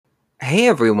Hey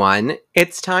everyone,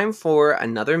 it's time for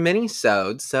another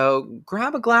mini-sode, so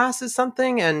grab a glass of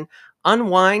something and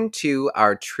unwind to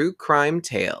our true crime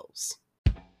tales.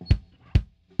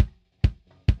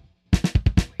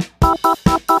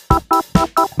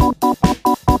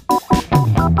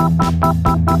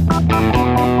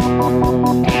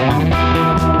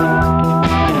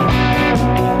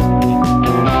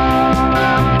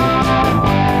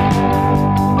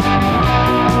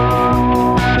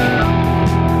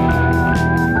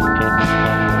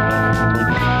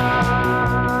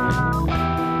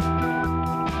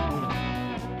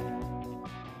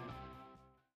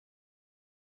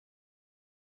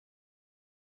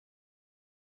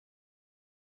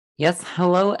 Yes,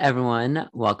 hello everyone.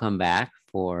 Welcome back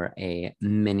for a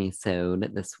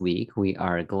mini-sode this week. We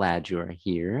are glad you are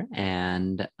here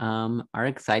and are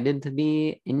excited to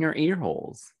be in your ear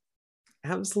holes.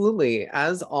 Absolutely.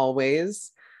 As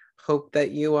always, hope that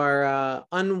you are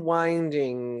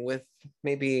unwinding with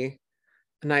maybe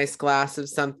a nice glass of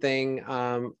something.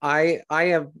 I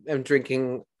am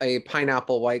drinking a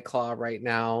pineapple White Claw right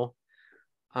now.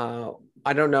 Uh,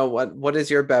 I don't know what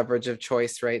is your beverage of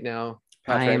choice right now,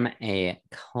 Patrick? I'm a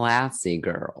classy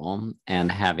girl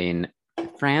and having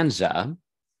Franja.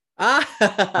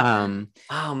 Ah, Um,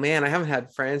 oh man, I haven't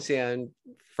had Francia in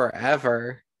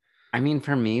forever. I mean,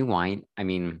 for me, wine,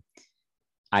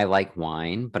 I like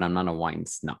wine, but I'm not a wine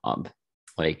snob.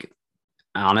 Like,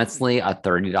 honestly, a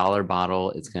 $30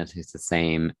 bottle is going to taste the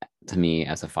same to me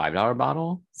as a $5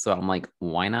 bottle. So I'm like,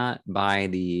 why not buy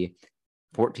the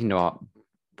 $14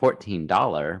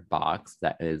 box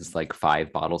that is like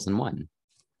five bottles in one?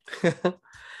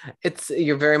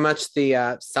 You're very much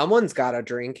the someone's got to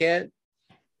drink it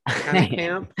kind of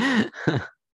camp.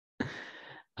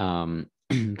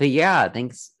 But yeah,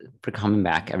 thanks for coming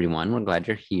back, everyone. We're glad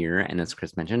you're here. And as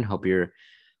Chris mentioned, hope you're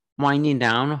winding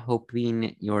down,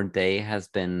 hoping your day has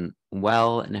been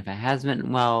well. And if it has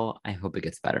been well, I hope it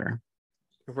gets better.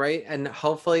 Right? And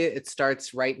hopefully it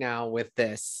starts right now with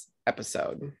this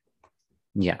episode.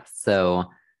 Yeah. So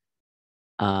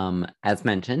as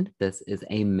mentioned, this is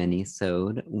a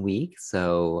mini-sode week.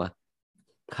 So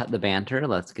cut the banter.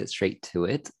 Let's get straight to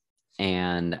it.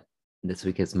 And this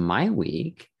week is my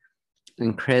week.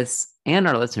 And Chris and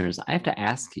our listeners, I have to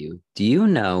ask you, do you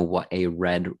know what a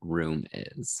red room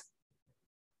is?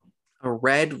 A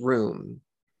red room.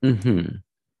 Mm-hmm.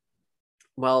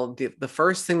 Well, the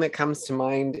first thing that comes to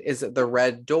mind is the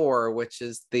red door, which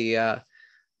is the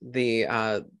the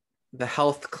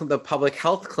public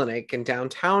health clinic in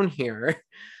downtown here.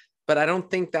 But I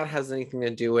don't think that has anything to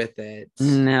do with it.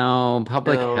 No,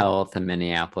 public No. health in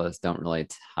Minneapolis don't really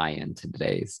tie into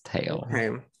today's tale. Okay.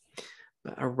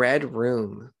 A red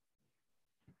room.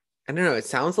 I don't know. It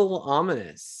sounds a little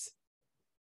ominous.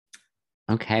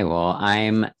 Okay, well,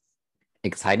 I'm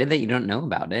excited that you don't know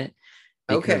about it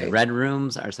because Okay. red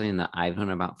rooms are something that I've known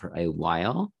about for a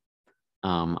while.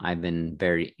 I've been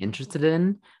very interested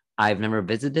in. I've never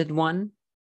visited one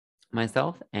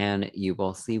myself, and you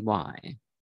will see why.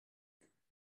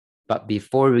 But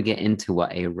before we get into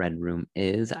what a red room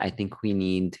is, I think we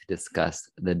need to discuss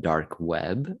the dark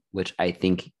web, which I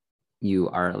think you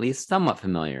are at least somewhat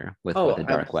familiar with what Oh, the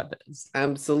dark web is.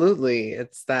 absolutely.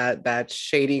 It's that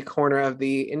shady corner of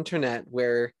the internet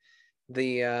where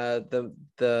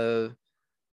the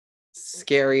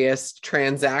scariest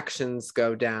transactions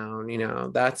go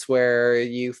down. That's where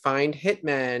you find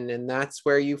hitmen, and that's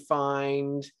where you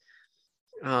find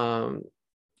um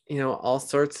all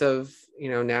sorts of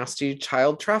nasty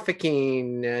child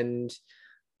trafficking and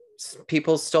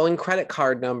people stealing credit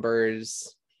card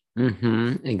numbers.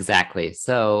 Exactly.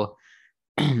 So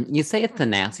you say it's the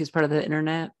nastiest part of the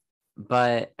internet,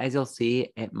 but as you'll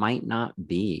see, it might not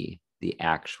be the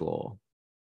actual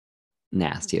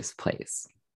nastiest place.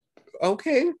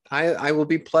 Okay, I will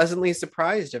be pleasantly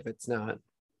surprised if it's not.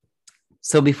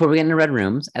 So before we get into red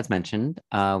rooms, as mentioned,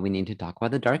 we need to talk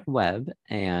about the dark web,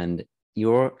 and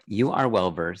you are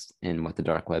well versed in what the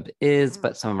dark web is,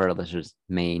 but some of our listeners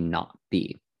may not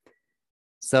be.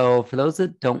 So for those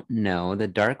that don't know, the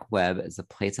dark web is a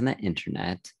place on the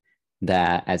internet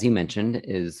that, as you mentioned,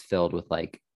 is filled with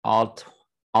like all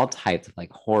types of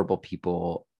like horrible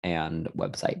people and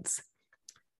websites.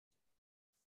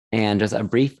 And just a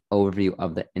brief overview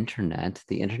of the internet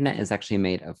is actually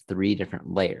made of three different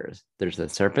layers. There's the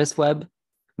surface web,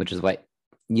 which is what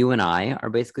you and I are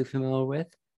basically familiar with,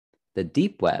 the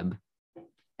deep web,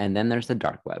 and then there's the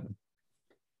dark web.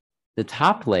 The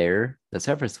top layer, the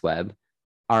surface web,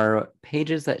 are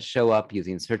pages that show up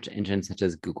using search engines such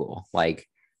as Google, like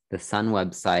the Sun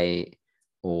website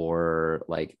or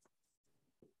like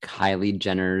Kylie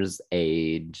Jenner's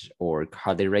age or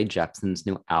Carly Rae Jepsen's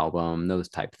new album, those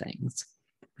type things.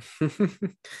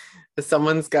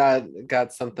 Someone's got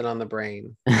something on the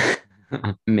brain.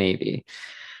 Maybe.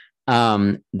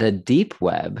 The deep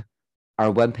web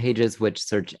are web pages which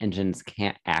search engines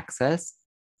can't access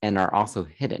and are also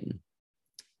hidden.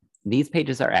 These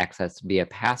pages are accessed via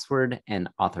password and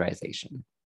authorization.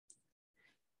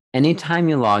 Anytime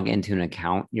you log into an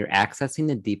account, you're accessing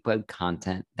the deep web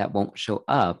content that won't show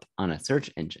up on a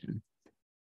search engine.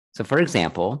 So for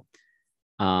example,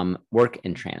 work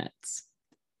intranets,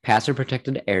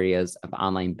 password-protected areas of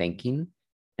online banking,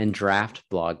 and draft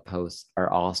blog posts are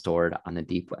all stored on the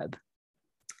deep web.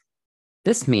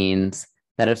 This means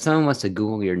that if someone wants to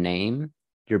Google your name,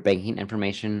 your banking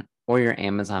information, or your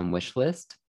Amazon wish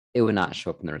list, it would not show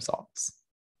up in the results.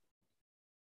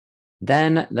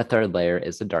 Then the third layer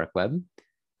is the dark web,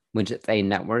 which is a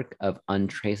network of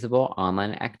untraceable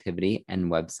online activity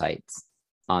and websites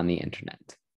on the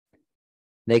internet.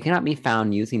 They cannot be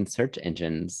found using search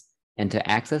engines, and to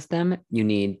access them, you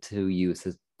need to use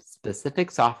specific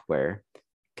software,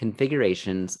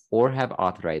 configurations, or have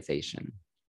authorization.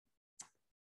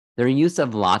 They're used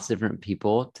of lots of different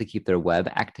people to keep their web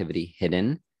activity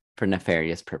hidden for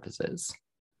nefarious purposes.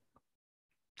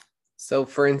 So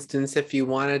for instance, if you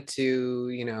wanted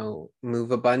to,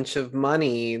 move a bunch of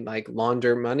money, like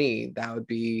launder money, that would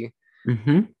be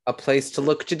a place to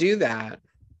look to do that.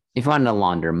 If you wanted to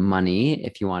launder money,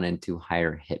 if you wanted to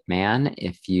hire a hitman,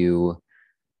 if you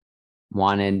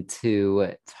wanted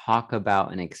to talk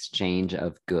about an exchange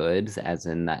of goods, as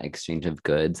in that exchange of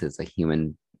goods is a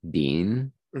human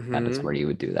being, that is where you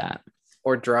would do that.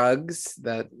 Or drugs.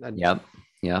 Yep.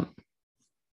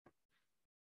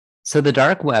 So the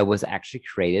dark web was actually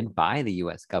created by the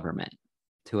US government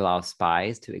to allow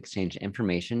spies to exchange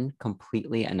information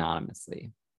completely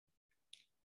anonymously.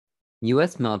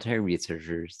 US military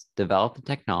researchers developed a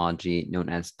technology known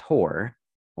as Tor,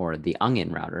 or the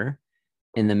Onion Router,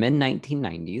 in the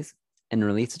mid-1990s and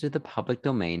released it to the public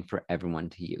domain for everyone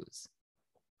to use.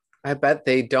 I bet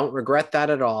they don't regret that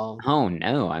at all. Oh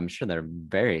no, I'm sure they're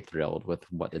very thrilled with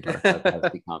what the dark web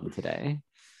has become today.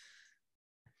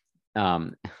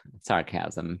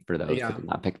 Sarcasm for those that did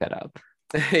not pick that up.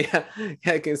 Yeah,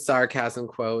 sarcasm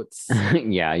quotes.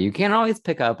 Yeah, you can't always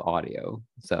pick up audio.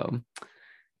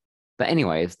 But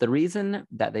anyways, the reason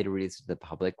that they released it to the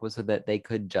public was so that they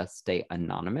could just stay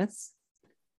anonymous,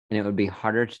 and it would be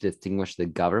harder to distinguish the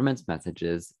government's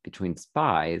messages between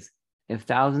spies if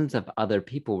thousands of other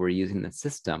people were using the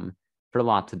system for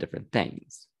lots of different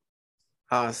things.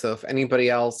 So if anybody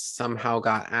else somehow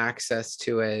got access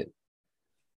to it,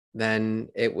 then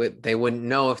they wouldn't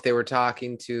know if they were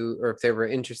talking to, or if they were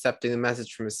intercepting a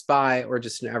message from a spy or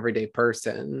just an everyday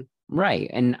person. Right.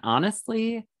 And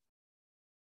honestly,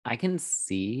 I can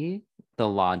see the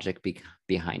logic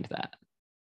behind that.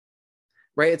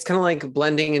 Right. It's kind of like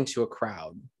blending into a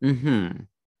crowd.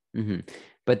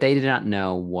 But they did not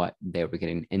know what they were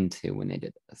getting into when they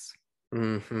did this.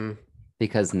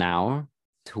 Because now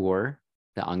Tor,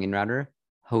 the Onion Router,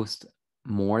 hosts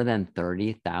more than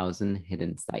 30,000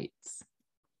 hidden sites.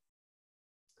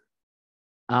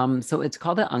 So it's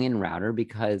called the Onion Router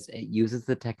because it uses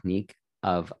the technique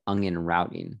of onion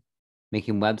routing,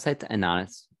 making websites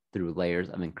anonymous through layers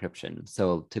of encryption.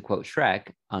 So to quote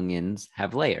Shrek, onions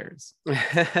have layers.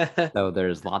 So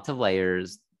there's lots of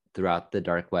layers throughout the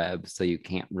dark web, so you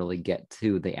can't really get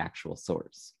to the actual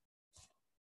source.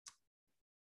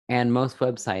 And most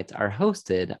websites are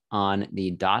hosted on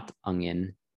the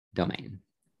 .onion domain.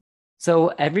 So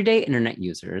everyday internet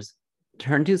users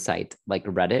turn to sites like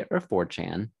Reddit or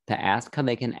 4chan to ask how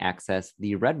they can access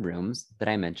the red rooms that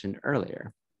I mentioned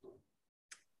earlier.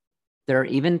 There are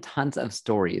even tons of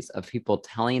stories of people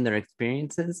telling their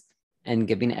experiences and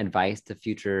giving advice to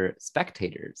future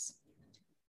spectators.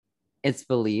 It's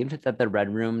believed that the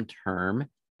red room term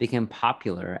became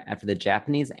popular after the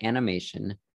Japanese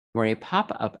animation where a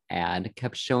pop-up ad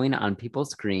kept showing on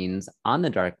people's screens on the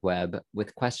dark web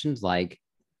with questions like,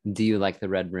 "Do you like the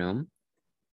red room?"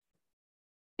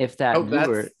 If that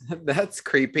that's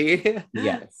creepy.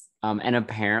 Yes. And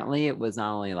apparently it was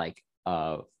not only like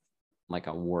a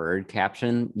word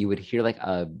caption, you would hear like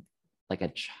a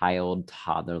child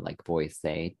toddler like voice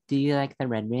say, "Do you like the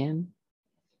red room?"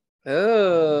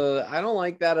 Oh, I don't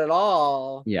like that at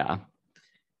all. Yeah.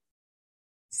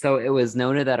 So it was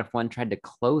noted that if one tried to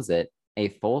close it, a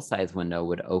full-size window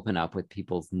would open up with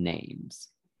people's names.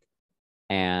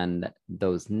 And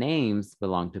those names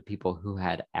belonged to people who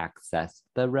had accessed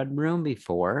the red room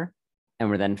before and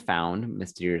were then found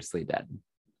mysteriously dead.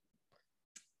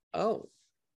 Oh.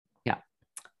 Yeah.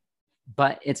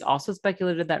 But it's also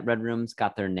speculated that Red Rooms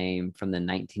got their name from the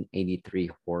 1983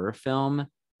 horror film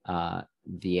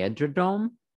Videodrome,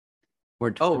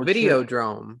 where Oh, torture.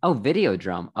 Videodrome. Oh,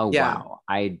 Videodrome. Oh, Yeah. wow.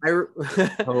 I I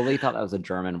totally thought that was a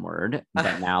German word,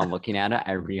 but now looking at it,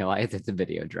 I realize it's a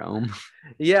Videodrome.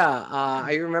 Yeah,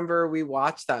 I remember we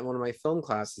watched that in one of my film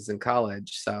classes in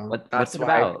college. So What's that's it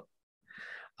why. about?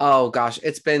 Oh gosh,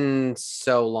 it's been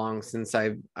so long since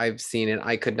I've seen it.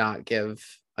 I could not give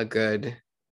a good.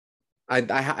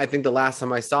 I think the last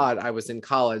time I saw it, I was in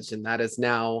college, and that is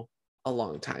now a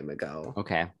long time ago.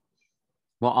 Okay.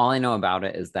 Well, all I know about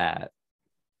it is that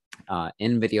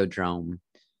in Videodrome,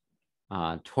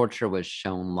 torture was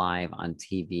shown live on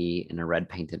TV in a red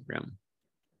painted room.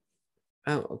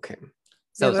 Oh, okay.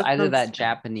 So Yeah, it's that either sounds. that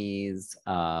Japanese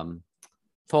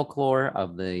folklore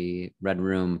of the Red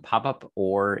Room pop up,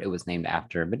 or it was named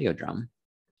after Videodrome.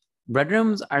 Red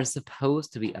Rooms are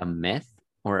supposed to be a myth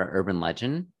or an urban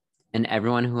legend, and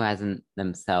everyone who hasn't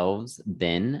themselves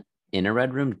been in a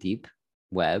Red Room deep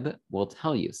web will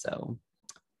tell you so.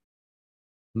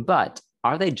 But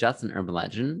are they just an urban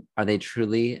legend? Are they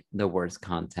truly the worst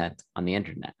content on the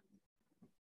internet?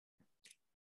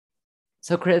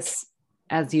 So, Chris,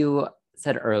 as you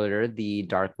said earlier, the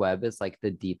dark web is like the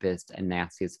deepest and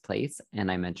nastiest place. And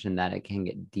I mentioned that it can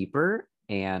get deeper.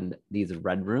 And these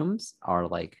red rooms are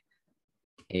like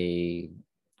a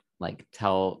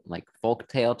folk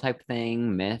tale type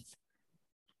thing, myth.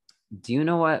 Do you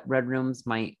know what red rooms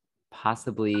might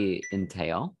possibly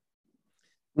entail?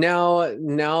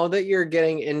 Now that you're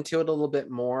getting into it a little bit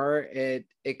more, it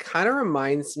kind of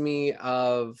reminds me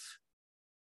of.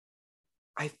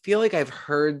 I feel like I've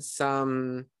heard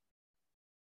some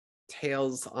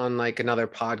tales on like another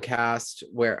podcast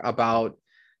where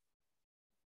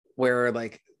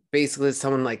like basically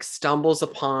someone like stumbles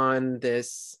upon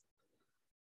this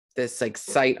like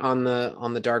site on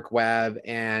the dark web,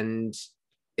 and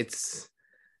it's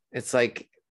it's like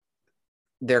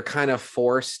they're kind of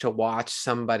forced to watch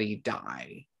somebody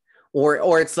die,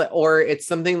 or it's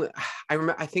something that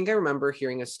I think I remember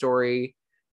hearing a story,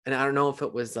 and I don't know if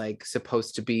it was like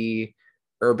supposed to be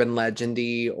urban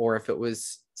legendy or if it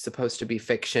was supposed to be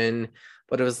fiction,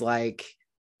 but it was like,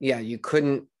 yeah, you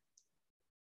couldn't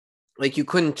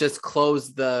just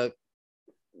close the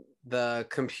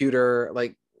computer,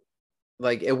 like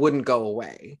it wouldn't go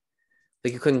away.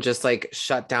 Like you couldn't just like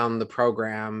shut down the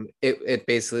program. It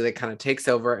basically like kind of takes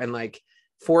over and like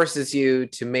forces you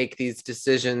to make these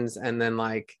decisions, and then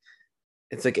like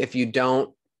it's like if you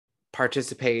don't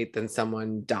participate, then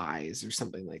someone dies or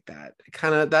something like that.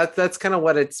 That's kind of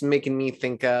what it's making me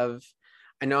think of.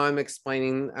 I know I'm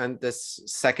explaining this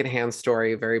secondhand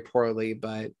story very poorly,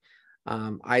 but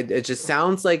it just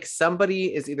sounds like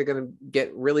somebody is either going to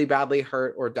get really badly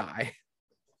hurt or die.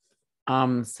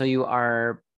 So you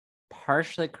are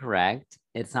partially correct.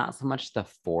 It's not so much the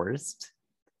forced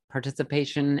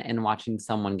participation in watching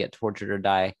someone get tortured or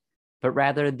die, but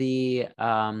rather the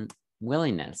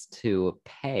willingness to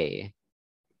pay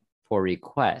for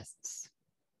requests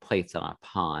placed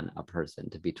upon a person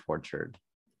to be tortured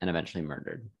and eventually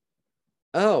murdered.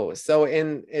 Oh, so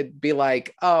it'd be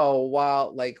like, oh,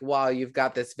 while you've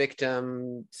got this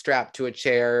victim strapped to a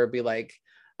chair, be like,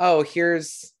 oh, here,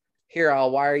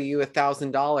 I'll wire you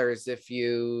 $1,000 if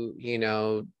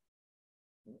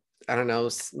I don't know,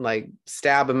 like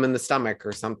stab him in the stomach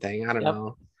or something. I don't Yep.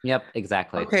 know. Yep,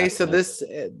 exactly. Okay, so this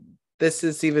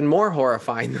is even more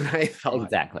horrifying than I thought.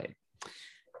 Exactly.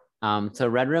 So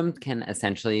Red Room can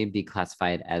essentially be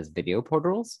classified as video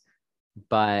portals,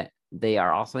 but they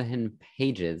are also hidden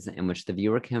pages in which the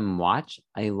viewer can watch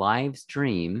a live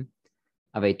stream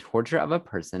of a torture of a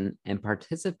person and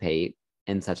participate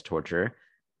in such torture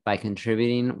by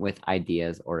contributing with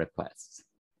ideas or requests.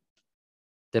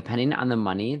 Depending on the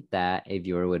money that a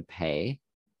viewer would pay,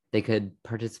 they could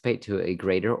participate to a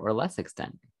greater or less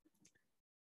extent.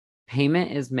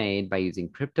 Payment is made by using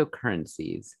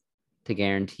cryptocurrencies to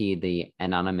guarantee the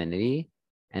anonymity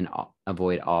and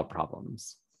avoid all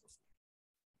problems.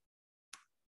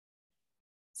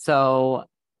 So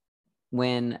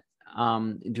when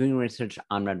doing research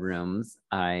on Red Rooms,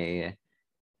 I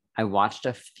watched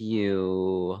a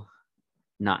few,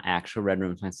 not actual Red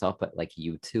Rooms myself, but like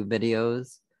YouTube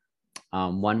videos.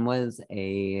 One was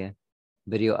a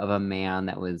video of a man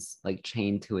that was like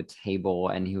chained to a table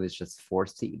and he was just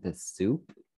forced to eat the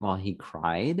soup while he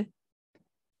cried.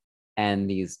 And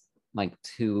these like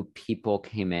two people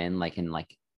came in like in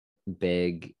like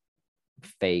big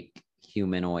fake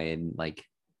humanoid like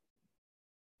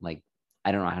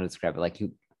I don't know how to describe it, like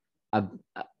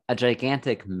a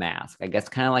gigantic mask. I guess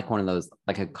kind of like one of those,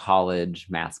 like a college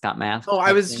mascot mask Oh, I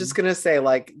type was just thing. gonna say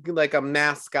like a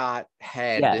mascot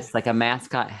head. Yes, like a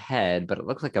mascot head, but it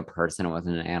looked like a person. It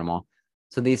wasn't an animal.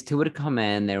 So these two would come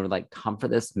in. They would like comfort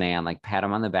this man, like pat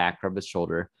him on the back, rub his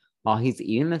shoulder while he's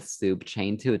eating the soup,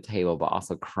 chained to a table, but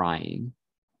also crying.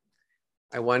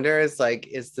 I wonder is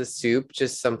the soup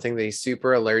just something that he's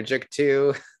super allergic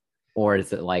to? Or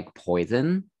is it like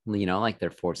poison? You know, like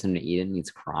they're forcing him to eat it and he's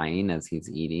crying as he's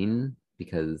eating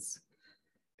because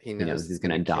He he knows knows he's it's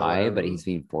going gonna to kill die, but he's him.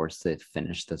 being forced to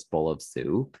finish this bowl of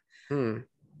soup. Hmm.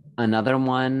 Another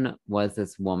one was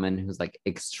this woman who's like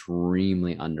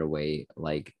extremely underweight,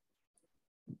 like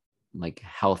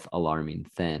health alarming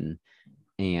thin,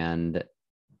 and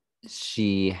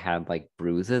she had like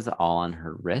bruises all on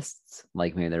her wrists,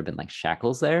 like maybe there have been like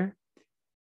shackles there.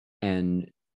 And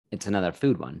it's another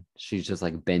food one. She's just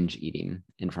like binge eating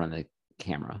in front of the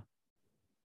camera,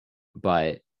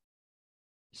 but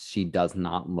she does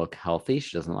not look healthy.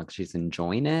 She doesn't look like she's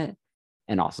enjoying it.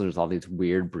 And also, there's all these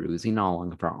weird bruising all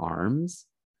along of her arms.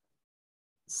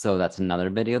 So that's another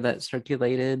video that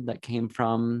circulated that came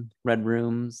from Red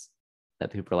Rooms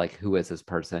that people are like, who is this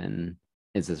person?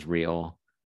 Is this real?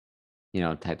 You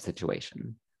know, type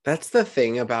situation. That's the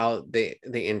thing about the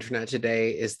internet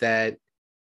today is that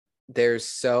there's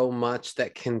so much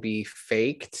that can be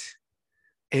faked.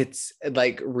 It's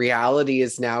like reality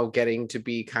is now getting to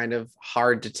be kind of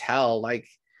hard to tell. Like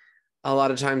a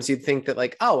lot of times you'd think that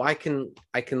like, oh, I can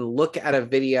look at a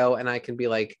video and I can be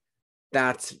like,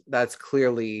 that's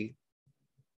clearly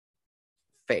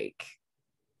fake.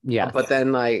 Yes. But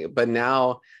then but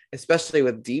now, especially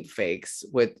with deep fakes,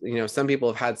 with some people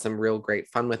have had some real great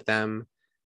fun with them.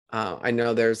 I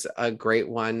know there's a great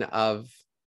one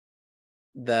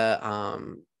the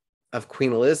of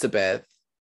Queen Elizabeth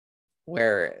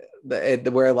where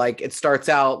where like it starts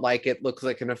out like it looks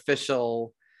like an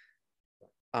official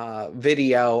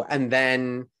video, and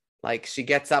then like she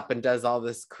gets up and does all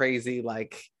this crazy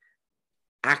like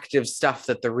active stuff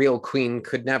that the real queen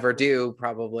could never do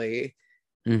probably.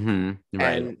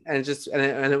 Right. And just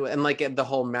and like the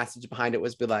whole message behind it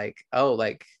was be like, oh,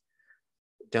 like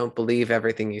don't believe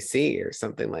everything you see or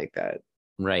something like that.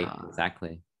 Right.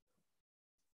 Exactly.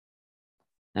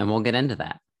 And we'll get into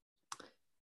that.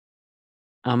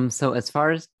 So as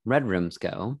far as red rooms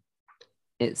go,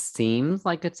 it seems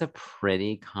like it's a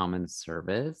pretty common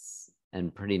service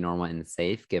and pretty normal and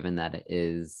safe, given that it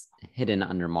is hidden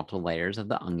under multiple layers of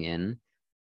the onion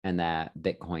and that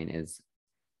Bitcoin is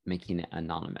making it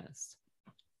anonymous.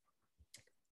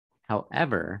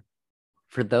 However,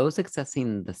 for those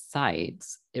accessing the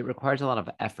sites, it requires a lot of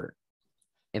effort.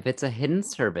 If it's a hidden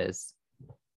service,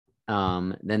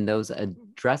 then those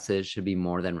addresses should be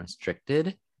more than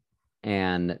restricted.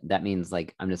 And that means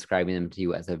like I'm describing them to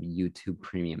you as a YouTube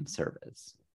premium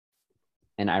service.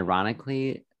 And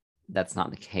ironically, that's not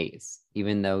the case.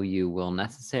 Even though you will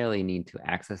necessarily need to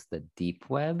access the deep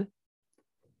web,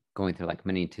 going through like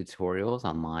many tutorials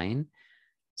online,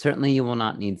 certainly you will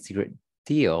not need secret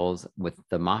deals with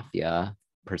the mafia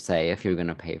per se if you're going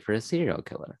to pay for a serial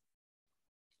killer.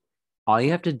 All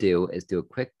you have to do is do a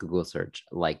quick Google search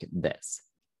like this: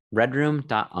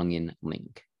 redroom.onion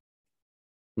link.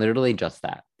 Literally just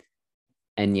that.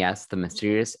 And yes, the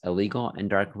mysterious, illegal, and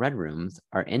dark red rooms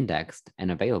are indexed and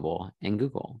available in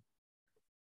Google.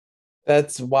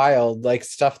 That's wild. Like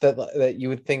stuff that you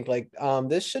would think like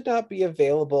this should not be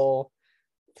available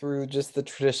through just the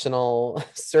traditional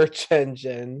search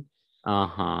engine,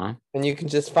 Uh-huh. and you can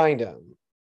just find them.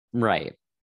 Right.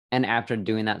 And after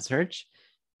doing that search,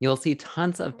 you'll see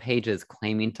tons of pages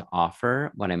claiming to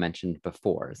offer what I mentioned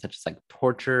before, such as like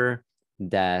torture,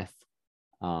 death,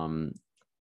 um,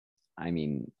 I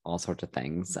mean, all sorts of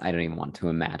things. I don't even want to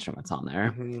imagine what's on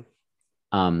there. Mhm.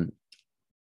 Um,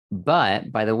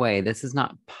 but by the way, this is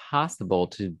not possible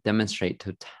to demonstrate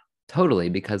totally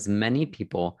because many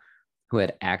people who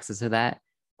had access to that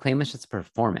claim it's just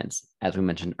performance. As we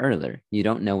mentioned earlier, you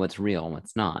don't know what's real and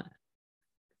what's not.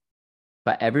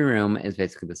 But every room is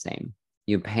basically the same.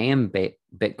 You pay in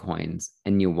Bitcoins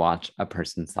and you watch a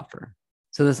person suffer.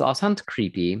 So this all sounds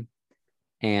creepy.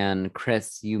 And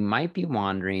Chris, you might be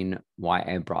wondering why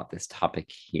I brought this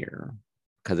topic here,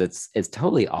 because it's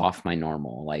totally off my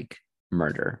normal like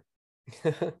murder.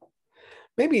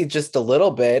 Maybe just a little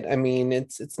bit. I mean,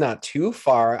 it's not too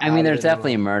far I mean, out of there's the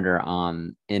definitely norm. murder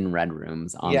on in red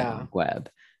rooms on the Yeah. dark web,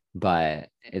 but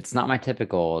it's not my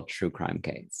typical true crime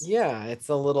case. Yeah, it's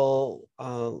a little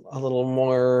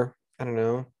more, I don't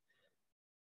know,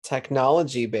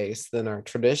 technology based than our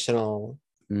traditional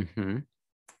Mm-hmm.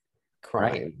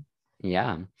 Right. crime.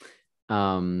 Yeah.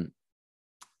 Um,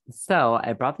 So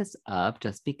I brought this up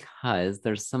just because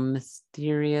there's some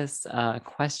mysterious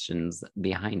questions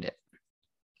behind it.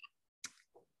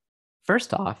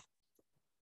 First off,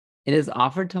 it is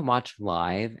offered to watch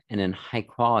live and in high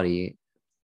quality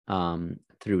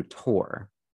through Tor.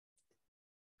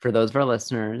 For those of our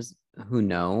listeners who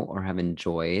know or have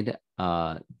enjoyed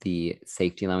the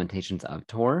safety limitations of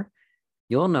Tor,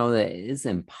 you'll know that it is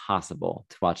impossible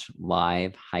to watch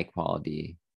live, high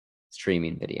quality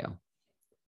streaming video.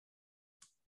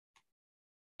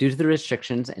 Due to the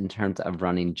restrictions in terms of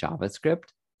running JavaScript,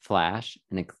 Flash,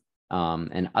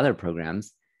 and other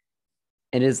programs,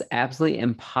 it is absolutely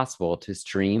impossible to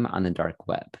stream on the dark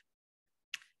web.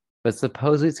 But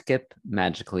suppose we skip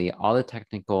magically all the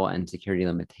technical and security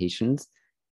limitations,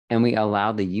 and we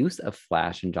allow the use of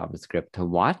Flash and JavaScript to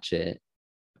watch it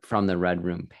from the Red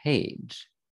Room page.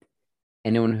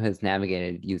 Anyone who has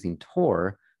navigated using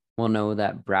Tor will know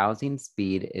that browsing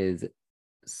speed is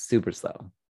super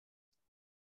slow.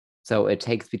 So it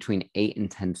takes between 8 and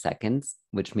 10 seconds,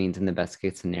 which means in the best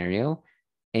case scenario,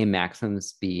 a maximum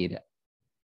speed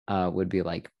would be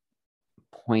like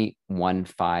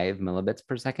 0.15 millibits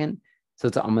per second. So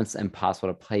it's almost impossible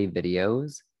to play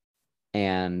videos,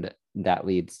 and that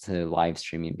leads to live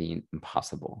streaming being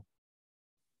impossible.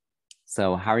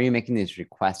 So how are you making these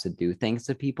requests to do things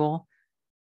to people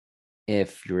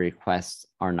if your requests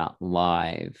are not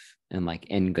live and like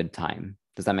in good time?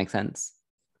 Does that make sense?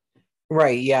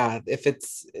 Right. Yeah. If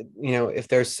it's, if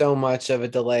there's so much of a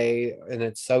delay and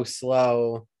it's so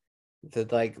slow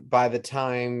that like by the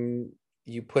time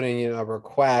you put in a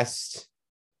request,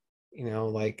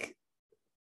 like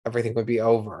everything would be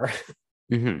over.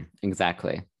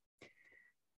 Exactly.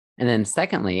 And then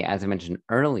secondly, as I mentioned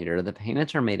earlier, the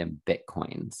payments are made in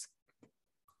Bitcoins.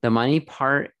 The money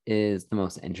part is the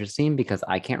most interesting because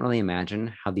I can't really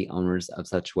imagine how the owners of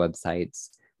such websites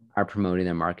are promoting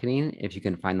their marketing if you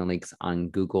can find the links on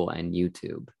Google and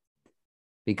YouTube.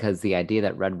 Because the idea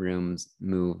that Red Rooms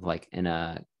move like in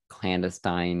a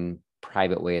clandestine,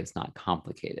 private way is not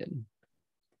complicated.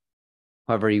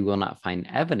 However, you will not find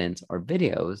evidence or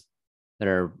videos that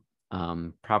are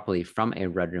properly from a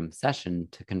Red Room session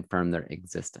to confirm their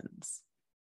existence.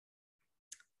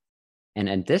 And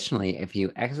additionally, if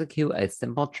you execute a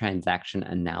simple transaction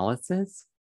analysis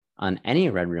on any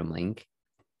Red Room link,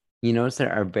 you notice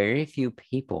there are very few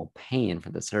people paying for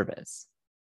the service.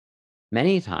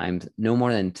 Many times, no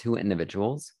more than 2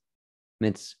 individuals,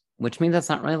 which means that's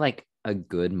not really like a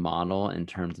good model in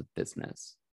terms of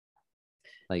business.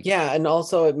 Like, yeah, and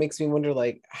also it makes me wonder,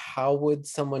 like, how would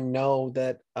someone know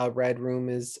that a Red Room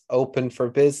is open for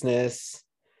business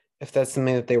if that's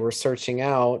something that they were searching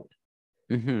out?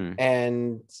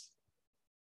 And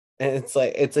it's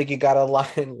like you gotta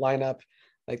line up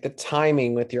like the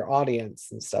timing with your audience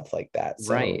and stuff like that.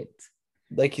 So, right.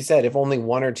 Like you said, if only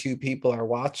 1 or 2 people are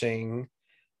watching,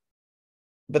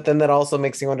 but then that also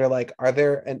makes me wonder, like, are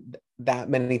there that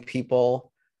many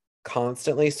people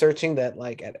constantly searching that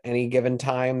like at any given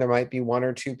time there might be 1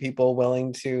 or 2 people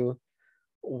willing to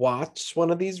watch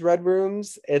one of these Red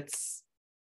Rooms? It's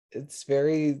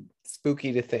very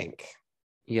spooky to think.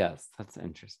 Yes, that's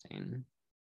interesting.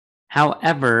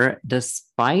 However,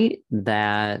 despite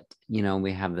that,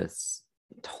 we have this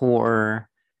Tor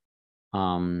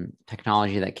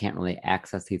technology that can't really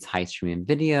access these high streaming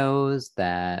videos,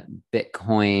 that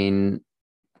Bitcoin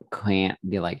can't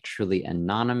be like truly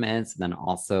anonymous. And then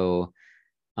also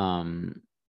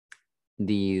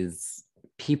these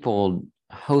people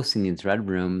hosting these Red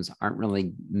Rooms aren't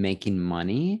really making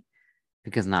money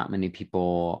because not many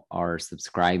people are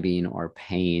subscribing or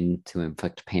paying to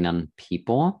inflict pain on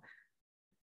people.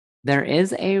 There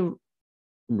is a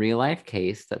real life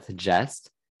case that suggests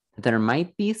that there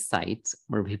might be sites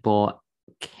where people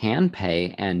can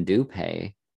pay and do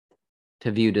pay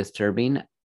to view disturbing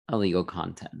illegal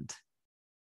content.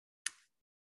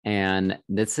 And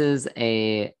this is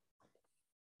it's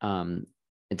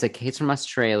a case from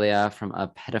Australia from a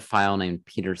pedophile named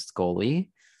Peter Scully.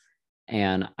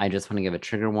 And I just want to give a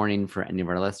trigger warning for any of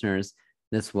our listeners.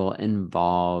 This will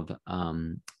involve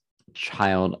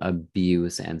child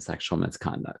abuse and sexual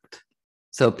misconduct.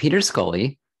 So Peter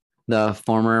Scully, the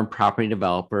former property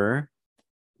developer,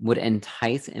 would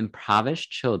entice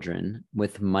impoverished children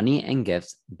with money and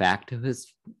gifts back to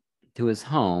his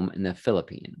home in the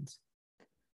Philippines.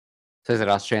 So I said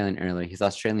Australian earlier. He's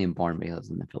Australian born, but he lives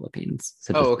in the Philippines.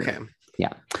 So okay.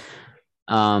 Yeah.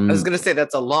 I was gonna say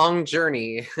that's a long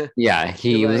journey. Yeah,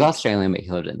 he was Australian, but he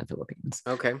lived in the Philippines.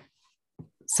 Okay.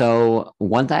 So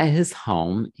once at his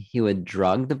home, he would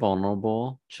drug the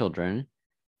vulnerable children,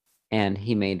 and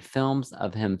he made films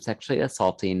of him sexually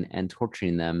assaulting and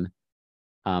torturing them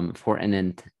for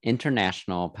an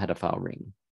international pedophile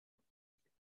ring.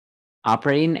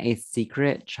 Operating a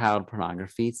secret child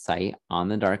pornography site on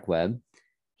the dark web,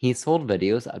 he sold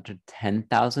videos up to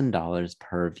 $10,000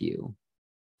 per view.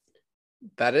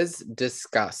 That is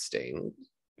disgusting.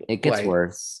 It gets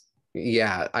worse.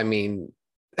 Yeah, I mean,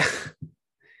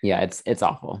 yeah, it's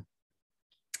awful.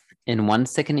 In one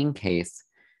sickening case,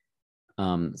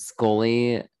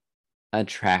 Scully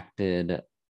attracted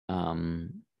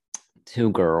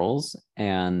two girls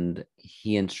and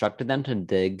he instructed them to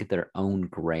dig their own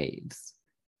graves,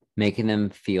 making them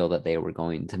feel that they were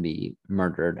going to be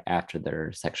murdered after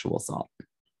their sexual assault.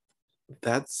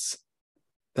 That's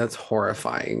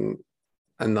horrifying.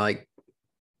 And like,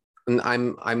 and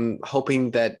I'm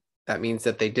hoping that means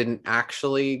that they didn't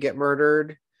actually get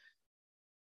murdered.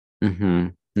 Mm-hmm.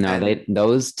 No,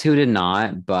 those two did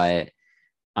not, but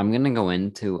I'm gonna go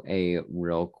into a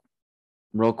real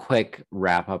quick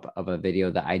wrap up of a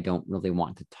video that I don't really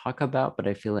want to talk about, but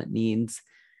I feel it needs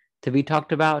to be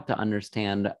talked about to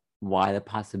understand why the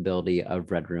possibility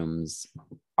of red rooms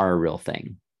are a real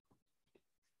thing.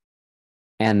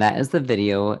 And that is the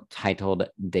video titled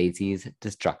Daisy's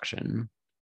Destruction.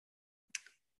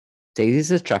 Daisy's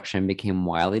Destruction became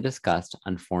widely discussed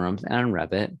on forums and on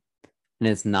Reddit, and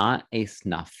is not a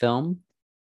snuff film,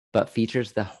 but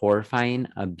features the horrifying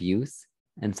abuse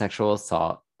and sexual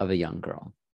assault of a young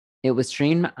girl. It was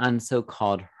streamed on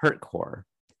so-called hurtcore,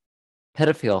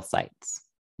 pedophile sites,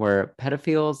 where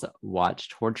pedophiles watch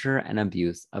torture and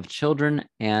abuse of children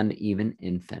and even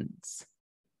infants.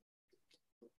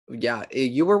 Yeah,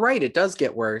 you were right. It does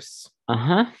get worse.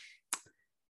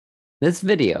 This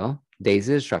video,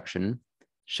 Daisy's Destruction,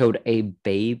 showed a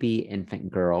baby infant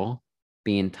girl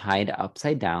being tied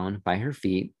upside down by her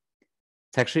feet,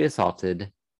 sexually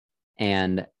assaulted,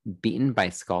 and beaten by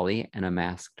Scully and a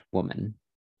masked woman.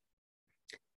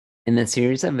 In the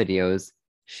series of videos,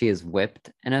 she is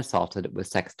whipped and assaulted with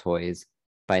sex toys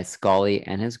by Scully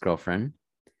and his girlfriend,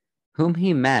 whom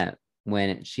he met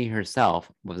when she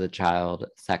herself was a child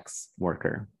sex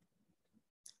worker.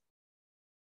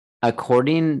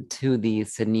 According to the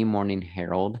Sydney Morning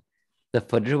Herald, the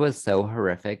footage was so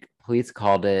horrific, police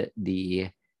called it the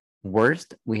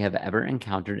worst we have ever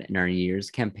encountered in our years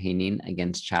campaigning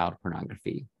against child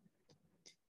pornography.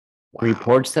 Wow.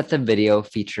 Reports that the video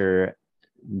feature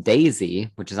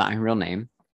Daisy, which is not her real name,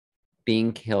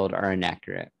 being killed are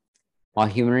inaccurate. While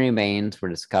human remains were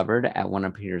discovered at one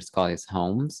of Peter Scully's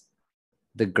homes,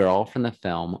 the girl from the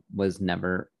film was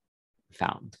never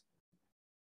found.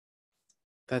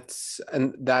 That's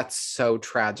so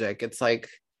tragic. It's like,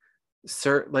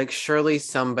 surely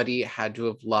somebody had to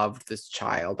have loved this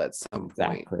child at some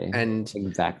point. And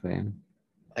exactly.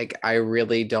 Like, I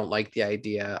really don't like the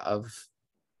idea of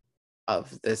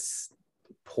this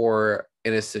poor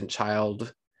innocent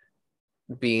child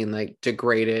being like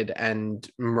degraded and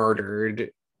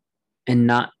murdered. And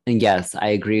yes, I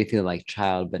agree with you, like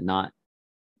child, but not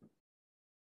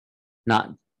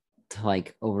to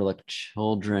like overlook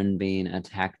children being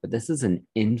attacked, but this is an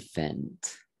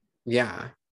infant. Yeah.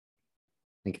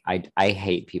 Like I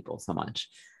hate people so much.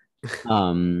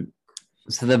 So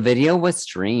the video was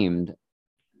streamed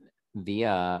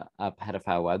via a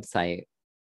pedophile website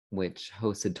which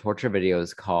hosted torture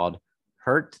videos called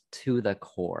Hurt to the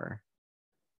Core.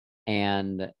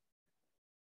 And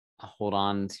hold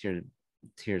on to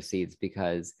your seats,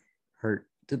 because Hurt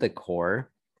to the Core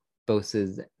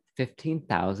boasts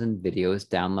 15,000 videos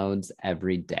downloads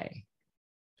every day.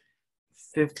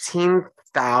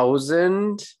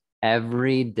 15,000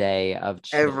 every day of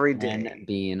children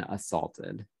being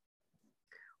assaulted.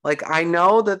 Like, I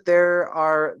know that there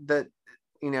are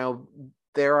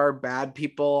bad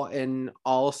people in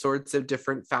all sorts of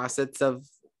different facets of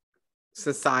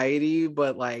society,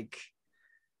 but like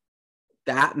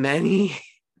that many.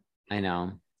 I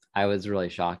know. I was really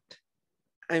shocked.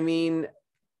 I mean,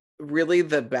 really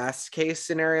the best case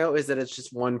scenario is that it's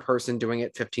just one person doing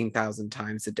it 15,000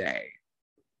 times a day.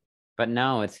 But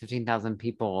no, it's 15,000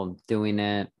 people doing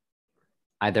it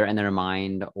either in their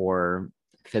mind or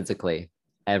physically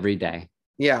every day.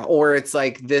 Yeah, or it's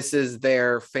like this is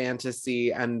their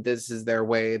fantasy and this is their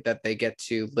way that they get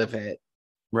to live it.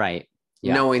 Right.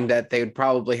 Yeah. Knowing that they would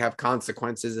probably have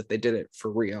consequences if they did it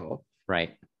for real. Right.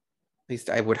 At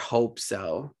least I would hope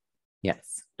so.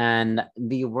 Yes. And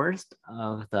the worst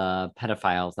of the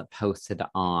pedophiles that posted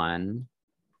on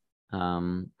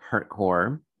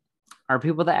Hurtcore are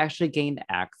people that actually gained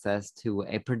access to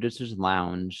a producer's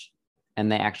lounge,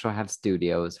 and they actually have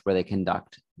studios where they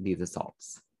conduct these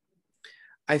assaults.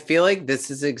 I feel like this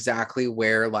is exactly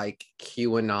where like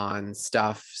QAnon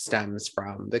stuff stems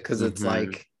from, because it's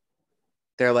like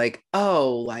they're like,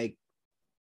 oh, like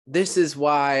this is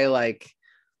why like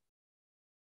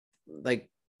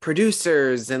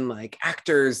producers and like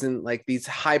actors and like these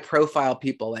high profile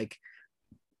people, like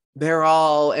they're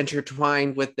all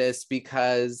intertwined with this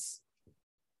because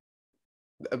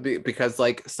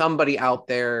like somebody out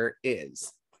there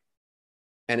is.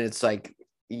 And it's like,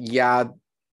 yeah,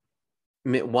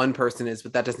 one person is,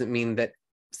 but that doesn't mean that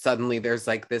suddenly there's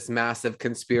like this massive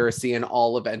conspiracy in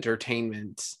all of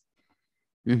entertainment.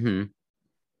 Mm-hmm.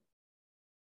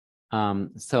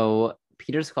 So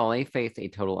Peter Scully faced a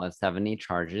total of 70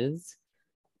 charges.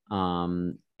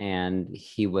 And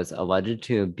he was alleged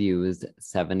to abuse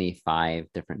 75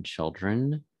 different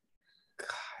children.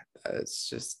 God, it's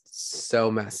just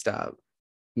so messed up.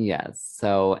 Yes.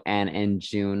 So, and in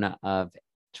June of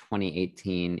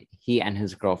 2018, he and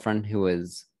his girlfriend, who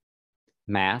was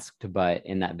masked, but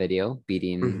in that video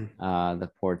beating the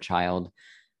poor child,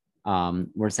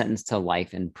 were sentenced to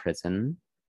life in prison.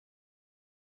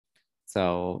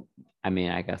 So, I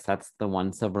mean, I guess that's the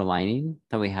one silver lining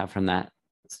that we have from that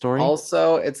story.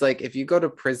 Also, it's like if you go to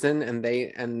prison and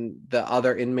the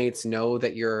other inmates know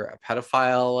that you're a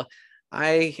pedophile,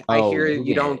 I hear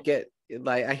you don't get,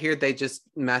 like, I hear they just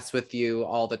mess with you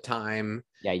all the time.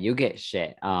 Yeah, you get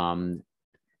shit.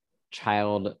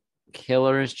 Child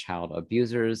killers, child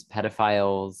abusers,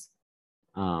 pedophiles,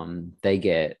 they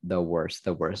get the worst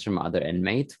from other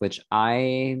inmates, which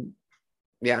I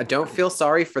don't feel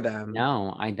sorry for them.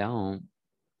 No, I don't.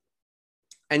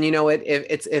 And you know what,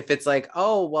 if it's like,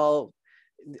 oh well,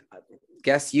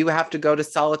 guess you have to go to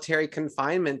solitary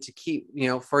confinement to keep,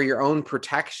 for your own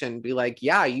protection, be like,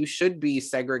 yeah, you should be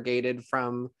segregated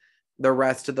from the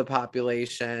rest of the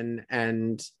population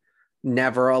and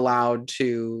never allowed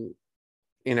to,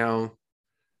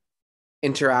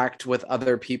 interact with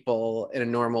other people in a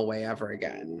normal way ever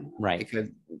again. Right.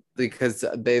 Because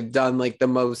they've done like the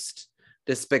most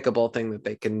despicable thing that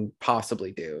they can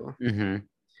possibly do.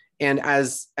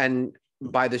 And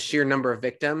by the sheer number of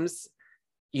victims,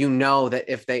 that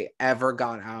if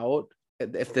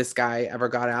this guy ever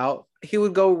got out, he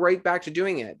would go right back to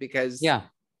doing it, because he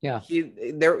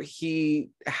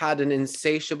had an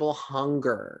insatiable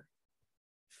hunger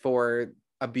for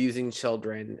abusing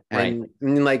children. Right. And I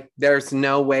mean, like, there's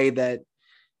no way that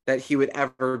he would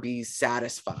ever be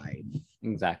satisfied.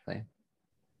 Exactly.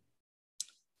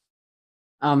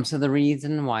 So the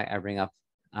reason why I bring up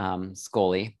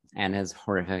Scully and his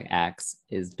horrific acts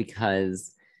is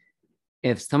because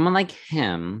if someone like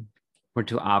him were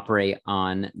to operate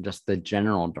on just the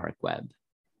general dark web,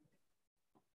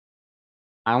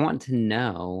 I want to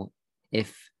know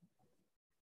if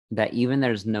that even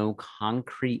there's no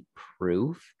concrete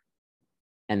proof,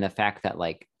 and the fact that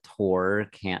like Tor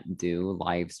can't do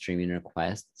live streaming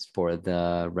requests for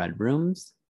the Red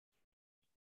Rooms,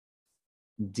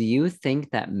 do you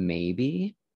think that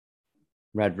maybe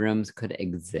Red Rooms could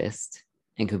exist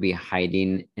and could be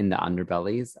hiding in the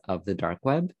underbellies of the dark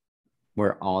web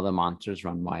where all the monsters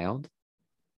run wild?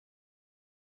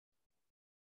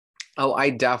 Oh, I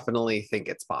definitely think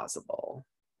it's possible.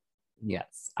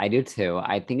 Yes, I do too.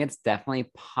 I think it's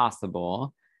definitely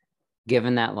possible,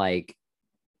 given that like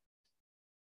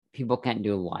people can't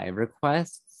do live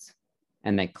requests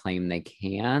and they claim they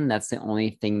can. That's the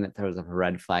only thing that throws up a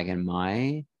red flag in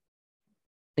my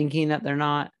thinking, that they're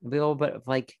not available. But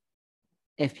like,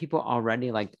 if people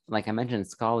already like I mentioned,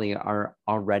 Scully are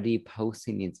already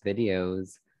posting these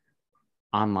videos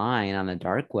online on the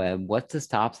dark web, what's to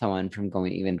stop someone from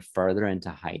going even further into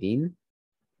hiding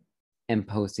and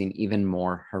posting even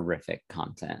more horrific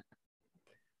content?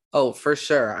 Oh, for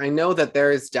sure. I know that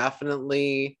there is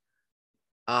definitely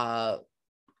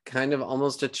kind of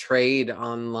almost a trade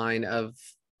online of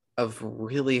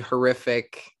really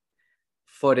horrific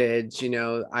footage.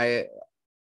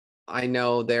 I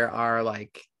know there are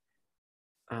like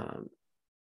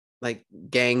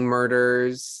gang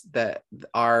murders that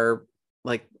are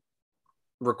like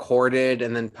recorded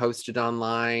and then posted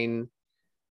online,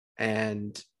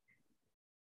 and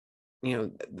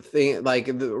really like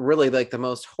the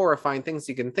most horrifying things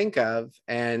you can think of,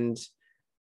 and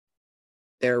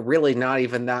they're really not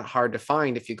even that hard to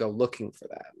find if you go looking for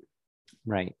them.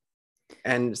 Right.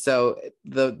 And so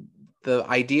the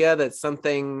idea that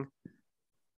something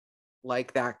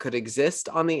like that could exist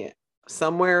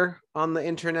somewhere on the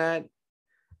internet,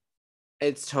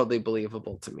 it's totally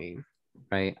believable to me.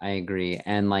 Right. I agree.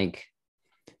 And like,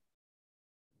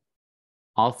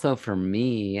 also for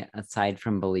me, aside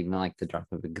from believing like the dark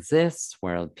web exists,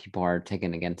 where people are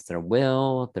taken against their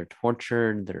will, they're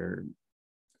tortured, they're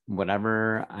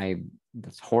whatever,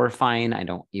 that's horrifying. I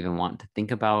don't even want to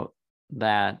think about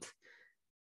that.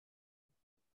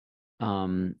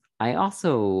 I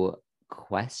also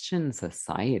question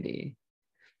society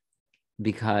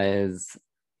because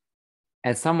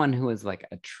as someone who is like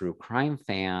a true crime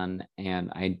fan,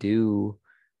 and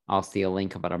I'll see a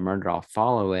link about a murder, I'll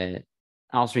follow it.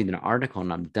 I'll just read an article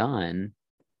and I'm done.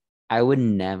 I would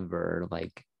never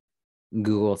like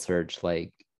Google search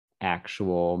like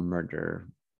actual murder,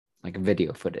 like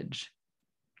video footage,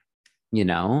 you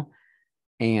know?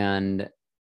 And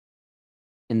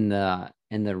in the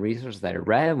resources that I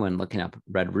read when looking up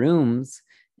red rooms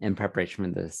in preparation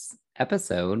for this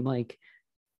episode, like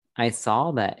I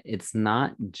saw that it's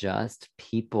not just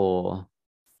people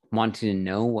wanting to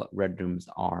know what red rooms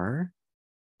are,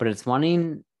 but it's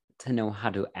wanting to know how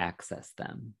to access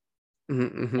them. And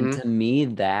Mm-hmm. to me,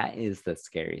 that is the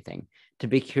scary thing. To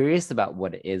be curious about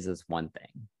what it is one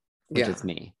thing, which Yeah. is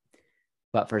me.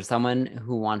 But for someone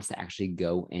who wants to actually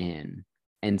go in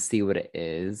and see what it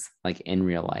is like in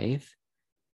real life,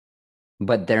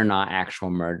 but they're not actual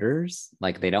murders,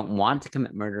 like they don't want to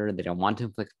commit murder, they don't want to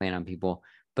inflict pain on people,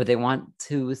 but they want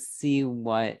to see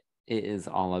what it is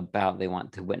all about. They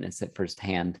want to witness it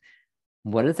firsthand.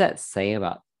 What does that say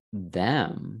about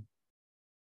them?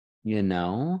 You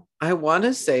know? I want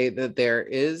to say that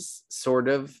there's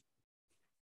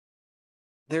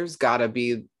got to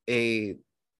be a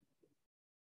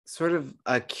sort of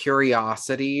a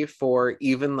curiosity for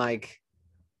even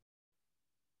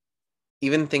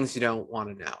things you don't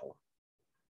want to know.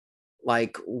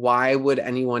 Like, why would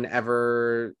anyone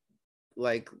ever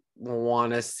like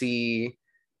want to see,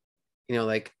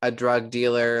 like a drug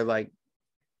dealer like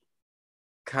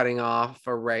cutting off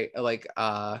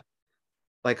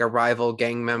like a rival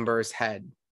gang member's head?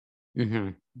 Mm-hmm.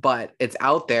 But it's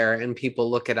out there and people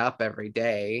look it up every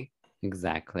day,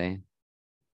 Exactly.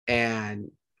 and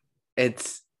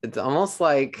it's almost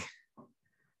like,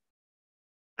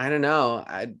 I don't know,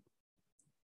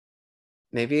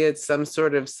 maybe it's some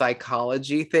sort of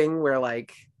psychology thing where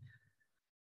like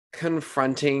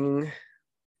confronting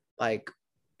like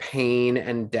pain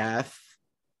and death,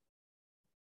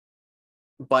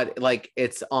 but like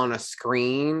it's on a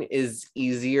screen is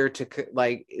easier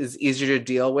to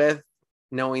deal with,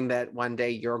 knowing that one day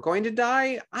you're going to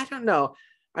die. I don't know.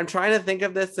 I'm trying to think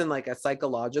of this in like a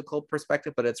psychological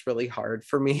perspective, but it's really hard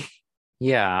for me.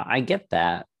 Yeah, I get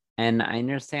that. And I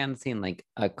understand seeing like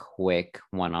a quick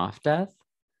one-off death,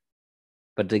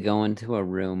 but to go into a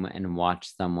room and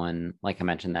watch someone, like I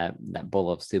mentioned, that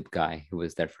bowl of soup guy who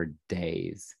was there for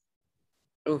days,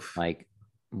 Oof. like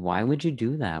why would you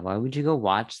do that? Why would you go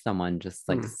watch someone just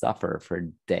like Hmm. suffer for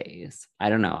days? I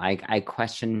don't know. I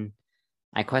question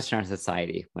our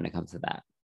society when it comes to that.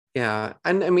 Yeah.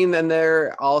 And I mean, then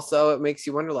there also, it makes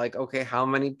you wonder like, okay, how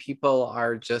many people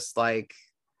are just like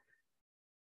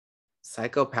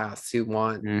psychopaths who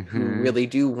Mm-hmm. really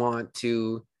do want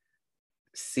to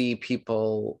see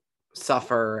people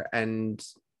suffer and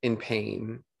in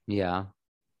pain? Yeah.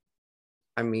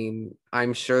 I mean,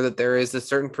 I'm sure that there is a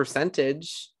certain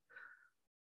percentage.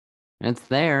 It's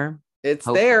there. It's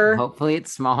there. Hopefully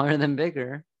it's smaller than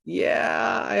bigger.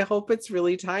 Yeah, I hope it's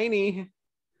really tiny.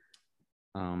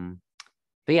 Um,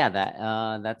 but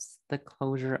yeah, that's the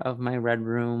closure of my Red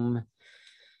Room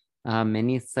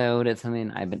mini-sode. It's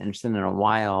something I've been interested in a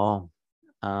while.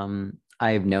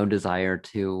 I have no desire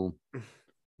to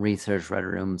research Red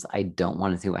Rooms. I don't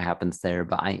want to see what happens there,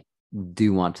 but I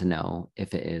do want to know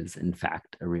if it is in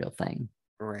fact a real thing.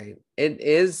 Right.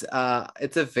 It's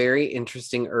a very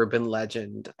interesting urban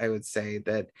legend, I would say,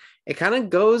 that it kind of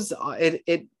goes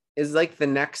it is like the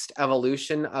next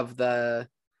evolution of the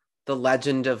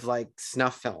legend of like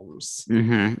snuff films.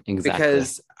 Exactly.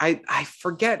 Because I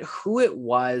forget who it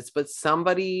was, but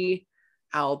somebody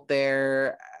out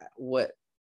there what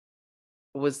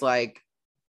was like,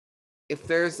 if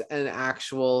there's an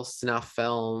actual snuff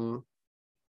film,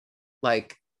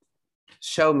 like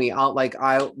show me. I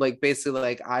like basically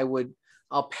like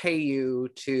I'll pay you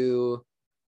to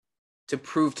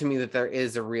prove to me that there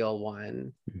is a real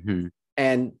one. hmm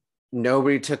And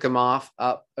nobody took him up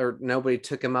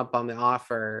on the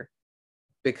offer,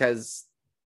 because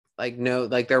like no,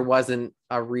 like there wasn't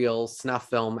a real snuff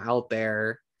film out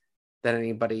there that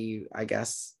anybody, I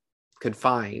guess, could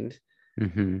find.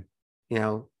 hmm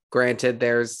Granted,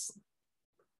 there's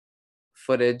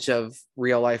footage of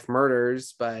real life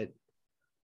murders, but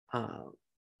uh,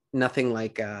 nothing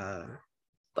like a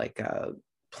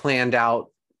planned out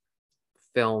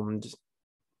filmed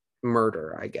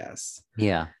murder, I guess.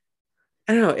 Yeah.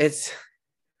 I don't know. It's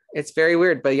very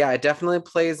weird, but yeah, it definitely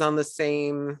plays on the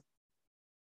same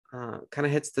kind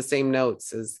of hits the same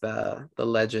notes as the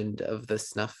legend of the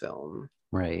snuff film.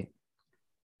 Right.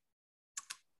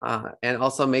 And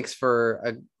also makes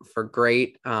for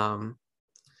great.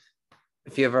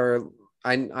 If you ever,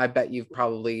 I bet you've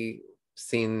probably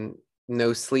seen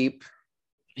No Sleep,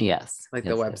 Yes. like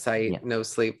the Yes, yes, website yes. No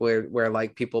Sleep, where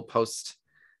like people post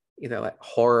either like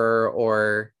horror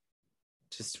or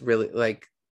just really like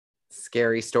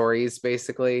scary stories,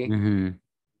 basically. Mm-hmm.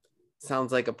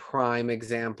 Sounds like a prime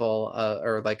example,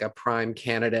 or like a prime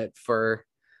candidate for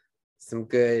some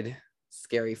good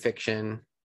scary fiction.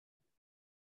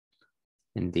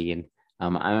 Indeed.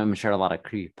 I'm sure a lot of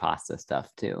creepypasta stuff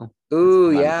too. That's Ooh, what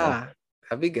I'm into. yeah,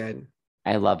 that'd be good.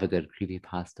 I love a good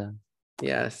creepypasta.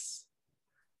 Yes.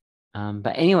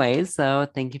 But anyways, so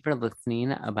thank you for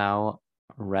listening about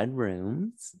red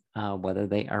rooms, whether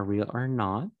they are real or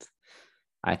not.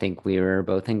 I think we were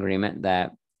both in agreement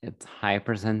that it's high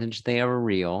percentage they are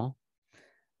real,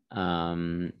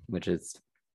 which is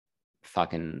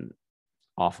fucking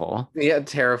awful. Yeah,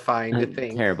 terrifying to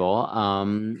think. Terrible.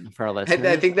 For our I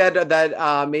listeners, think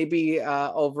that maybe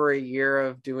over a year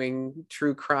of doing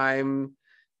true crime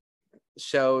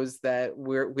shows that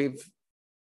we've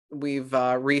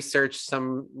researched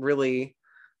some really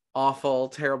awful,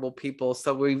 terrible people.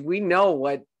 So we know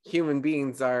what human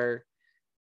beings are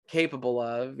capable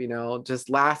of. Just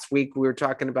last week we were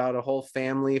talking about a whole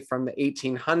family from the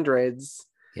 1800s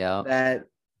yeah, that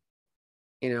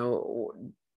you know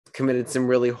committed some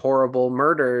really horrible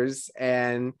murders,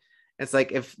 and it's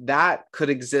like, if that could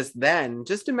exist then,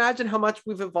 just imagine how much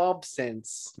we've evolved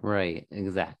since. right,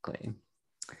 exactly.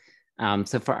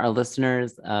 So for our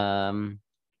listeners,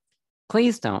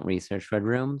 please don't research red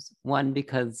rooms. One,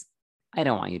 because I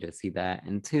don't want you to see that,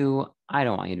 and two, I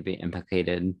don't want you to be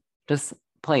implicated. Just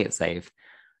play it safe.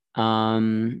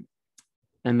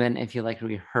 And then if you like what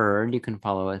you heard, you can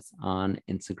follow us on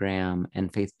Instagram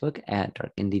and Facebook at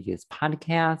Dark and Devious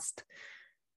Podcast.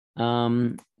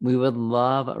 We would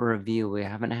love a review. We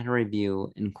haven't had a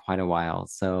review in quite a while.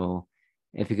 So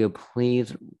if you could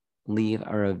please leave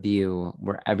a review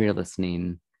wherever you're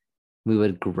listening, we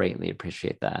would greatly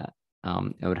appreciate that.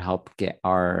 It would help get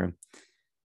our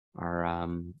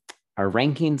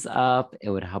rankings up. It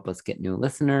would help us get new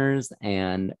listeners,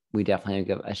 and we definitely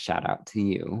give a shout out to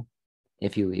you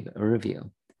if you leave a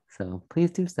review. So please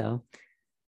do so.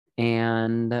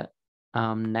 And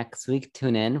next week,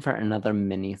 tune in for another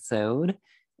mini-sode.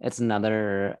 It's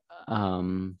another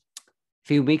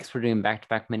few weeks we're doing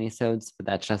back-to-back mini-sodes, but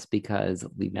that's just because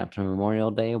leading up to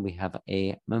Memorial Day, we have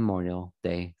a Memorial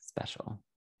Day special.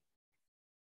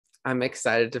 I'm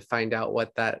excited to find out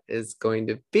what that is going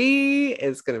to be.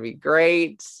 It's going to be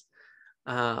great.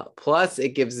 Plus,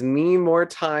 it gives me more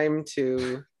time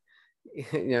to,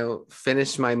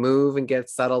 finish my move and get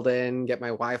settled in, get my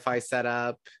Wi-Fi set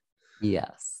up.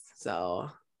 Yes. So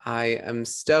I am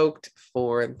stoked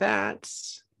for that.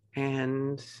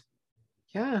 And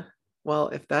yeah, well,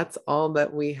 if that's all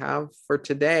that we have for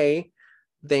today,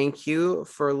 thank you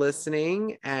for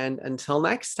listening. And until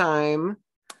next time,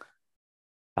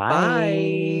 Bye.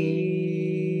 bye.